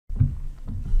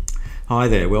Hi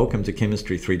there, welcome to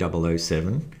Chemistry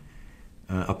 3007,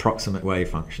 approximate wave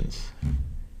functions.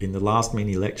 In the last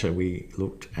mini lecture we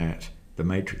looked at the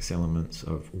matrix elements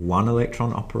of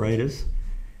one-electron operators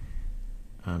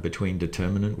between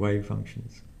determinant wave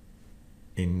functions.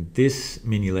 In this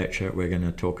mini lecture we're going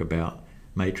to talk about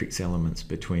matrix elements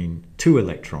between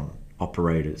two-electron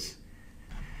operators.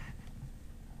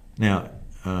 Now,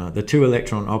 the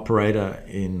two-electron operator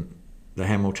in the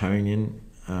Hamiltonian,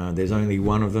 there's only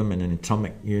one of them, and in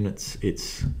atomic units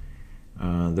it's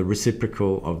the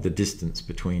reciprocal of the distance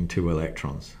between two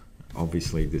electrons.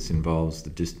 Obviously this involves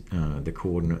the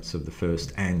coordinates of the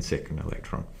first and second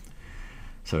electron.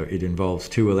 So it involves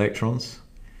two electrons,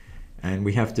 and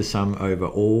we have to sum over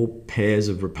all pairs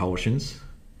of repulsions,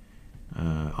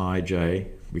 ij.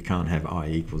 We can't have I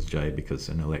equals j because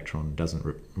an electron doesn't,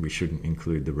 we shouldn't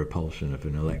include the repulsion of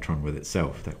an electron with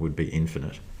itself. That would be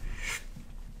infinite.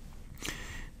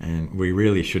 And we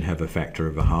really should have a factor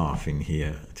of 1/2 in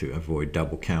here to avoid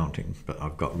double counting, but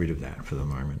I've got rid of that for the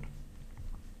moment.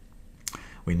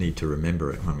 We need to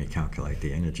remember it when we calculate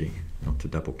the energy, not to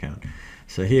double count.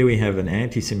 So here we have an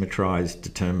anti-symmetrized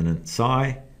determinant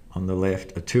psi on the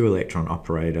left, a two-electron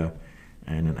operator,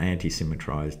 and an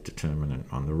anti-symmetrized determinant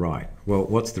on the right. Well,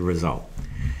 what's the result?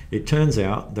 It turns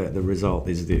out that the result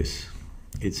is this.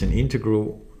 It's an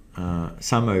integral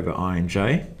sum over I and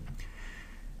j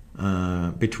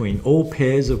between all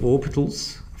pairs of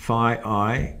orbitals, phi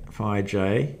I, phi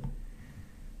j,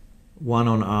 1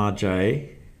 on rj,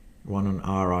 1 on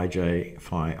rij,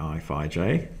 phi I, phi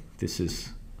j. This is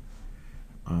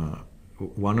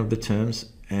one of the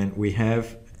terms, and we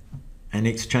have an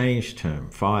exchange term,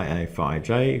 phi a, phi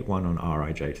j, 1 on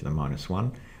rij to the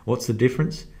 -1. What's the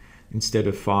difference? Instead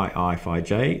of phi I, phi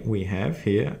j, we have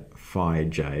here phi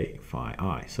j, phi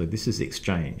I. So this is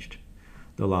exchanged.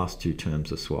 The last two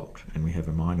terms are swapped, and we have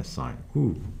a minus sign.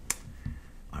 Ooh,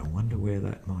 I wonder where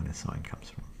that minus sign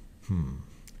comes from.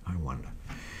 I wonder.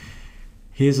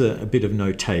 Here's a bit of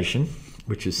notation,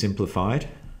 which is simplified.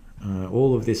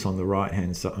 All of this on the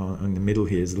right-hand side, in the middle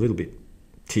here, is a little bit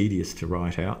tedious to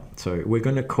write out. So we're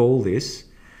going to call this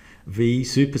V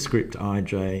superscript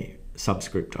ij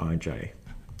subscript ij.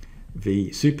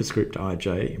 V superscript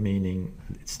ij, meaning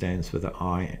it stands for the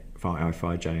I,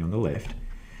 phi j on the left,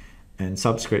 and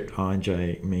subscript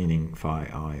ij, meaning phi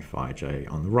I, phi j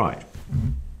on the right.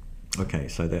 Okay,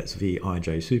 so that's V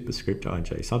ij superscript,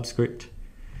 ij subscript.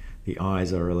 The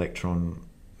i's are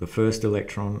the first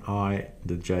electron I,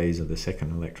 the j's are the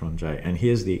second electron j. And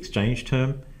here's the exchange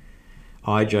term,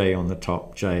 ij on the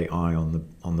top, ji on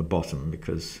the bottom,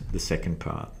 because the second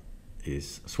part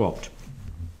is swapped.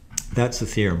 That's the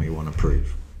theorem we want to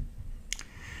prove.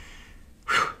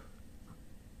 Whew.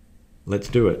 Let's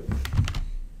do it.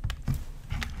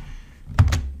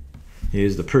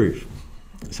 Here's the proof.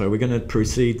 So we're going to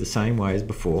proceed the same way as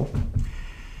before.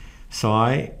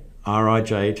 Psi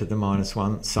rij to the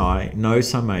 -1, psi, no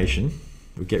summation.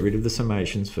 We get rid of the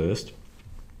summations first.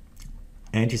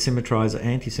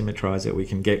 Anti-symmetrizer, we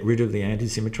can get rid of the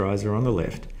anti-symmetrizer on the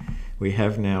left. We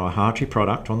have now a Hartree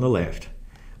product on the left.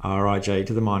 Rij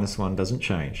to the -1 doesn't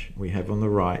change. We have on the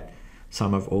right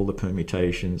sum of all the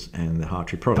permutations and the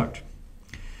Hartree product.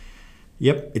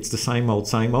 Yep, it's the same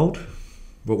old,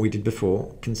 what we did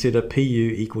before. Consider Pu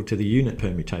equal to the unit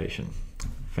permutation.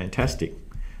 Fantastic.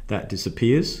 That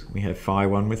disappears. We have phi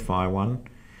 1 with phi 1,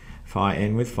 phi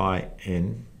n with phi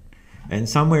n, and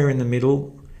somewhere in the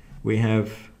middle we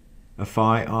have a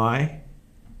phi I,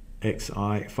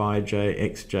 xi, phi j,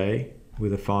 xj,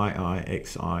 with a phi I,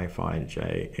 xi, phi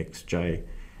j, xj,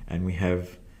 and we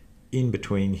have in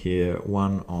between here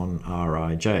 1 on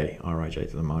rij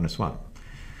to the -1.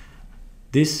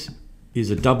 This is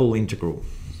a double integral.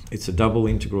 It's a double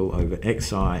integral over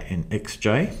xi and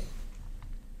xj,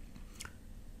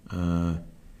 and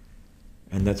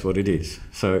that's what it is.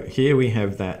 So here we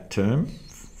have that term,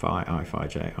 phi I, phi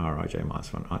j, rij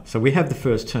 -1. So we have the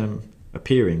first term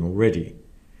appearing already.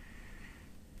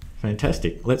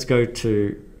 Fantastic. Let's go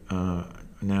to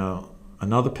now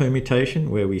another permutation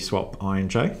where we swap I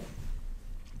and j.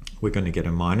 We're going to get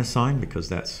a minus sign because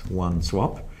that's one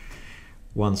swap.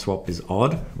 One swap is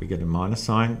odd. We get a minus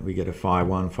sign. We get a phi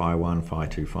 1, phi 1, phi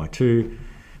 2, phi 2,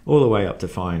 all the way up to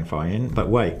phi and phi n. But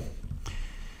wait.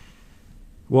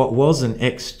 What was an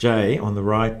xj on the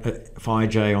right, phi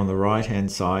j on the right-hand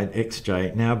side,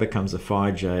 xj, now becomes a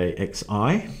phi j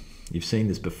xi. You've seen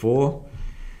this before.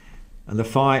 And the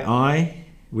phi I,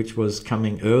 which was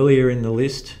coming earlier in the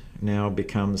list, now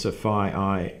becomes a phi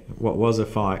I, what was a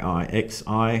phi I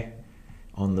xi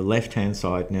on the left-hand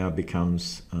side now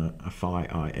becomes a phi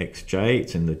I xj.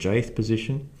 It's in the jth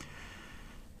position.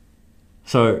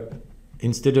 So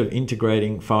instead of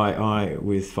integrating phi I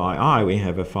with phi I, we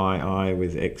have a phi I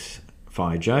with x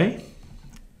phi j.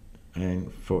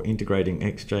 And for integrating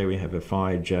xj, we have a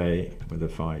phi j with a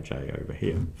phi j over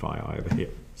here, phi I over here.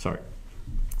 Sorry,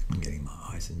 I'm getting my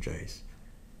i's and j's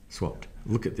swapped.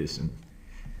 Look at this and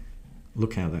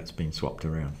look how that's been swapped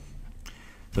around.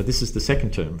 So this is the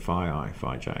second term, phi I,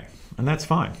 phi j. And that's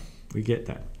fine, we get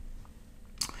that.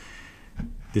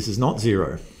 This is not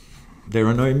zero. There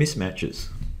are no mismatches.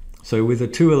 So with a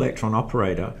two-electron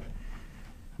operator,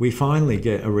 we finally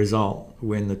get a result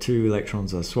when the two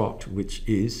electrons are swapped, which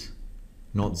is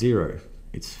not zero.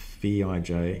 It's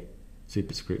Vij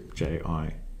superscript Ji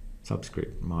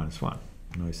subscript -1,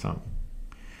 no sum.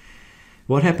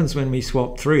 What happens when we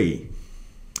swap 3?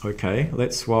 Okay,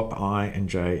 let's swap I and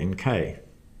j and k.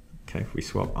 Okay, if we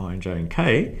swap I and j and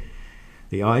k,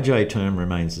 the ij term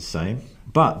remains the same,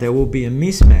 but there will be a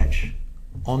mismatch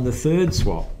on the third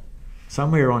swap.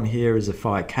 Somewhere on here is a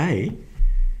phi k,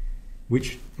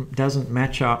 which doesn't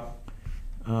match up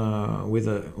with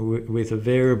a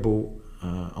variable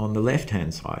on the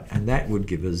left-hand side, and that would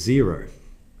give us 0.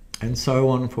 And so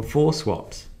on for 4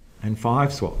 swaps and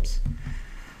 5 swaps.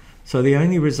 So the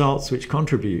only results which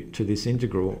contribute to this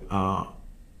integral are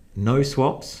no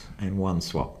swaps and 1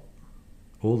 swap.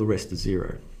 All the rest is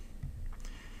 0.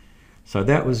 So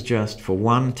that was just for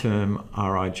one term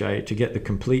Rij. To get the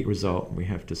complete result, we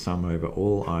have to sum over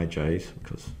all ij's,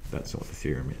 because that's what the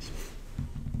theorem is.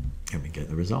 And we get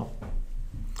the result.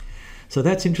 So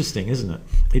that's interesting, isn't it?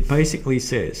 It basically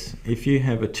says if you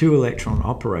have a two-electron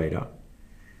operator,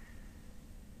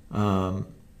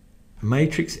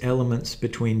 matrix elements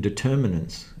between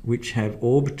determinants which have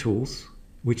orbitals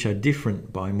which are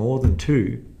different by more than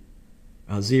 2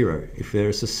 are 0. If there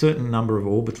is a certain number of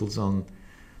orbitals on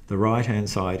the right-hand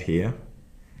side here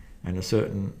and a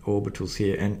certain orbitals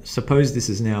here, and suppose this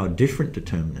is now a different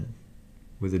determinant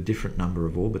with a different number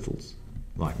of orbitals,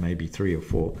 like maybe 3 or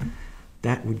 4,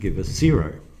 that would give us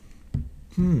 0.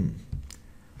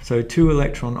 So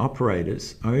two-electron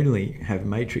operators only have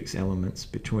matrix elements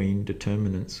between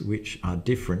determinants which are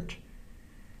different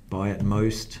by at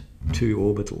most 2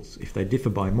 orbitals. If they differ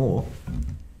by more,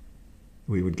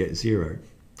 we would get 0.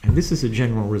 And this is a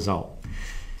general result.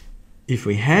 If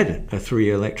we had a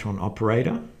 3-electron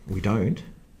operator, we don't.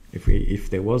 If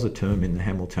there was a term in the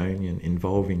Hamiltonian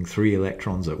involving 3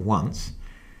 electrons at once,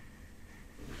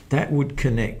 that would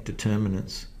connect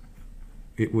determinants.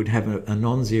 It would have a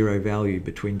non-zero value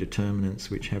between determinants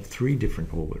which have 3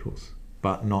 different orbitals,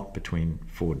 but not between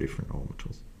 4 different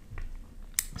orbitals.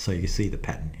 So you see the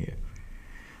pattern here.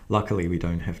 Luckily, we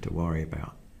don't have to worry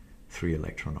about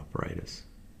 3-electron operators.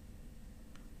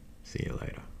 See you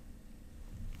later.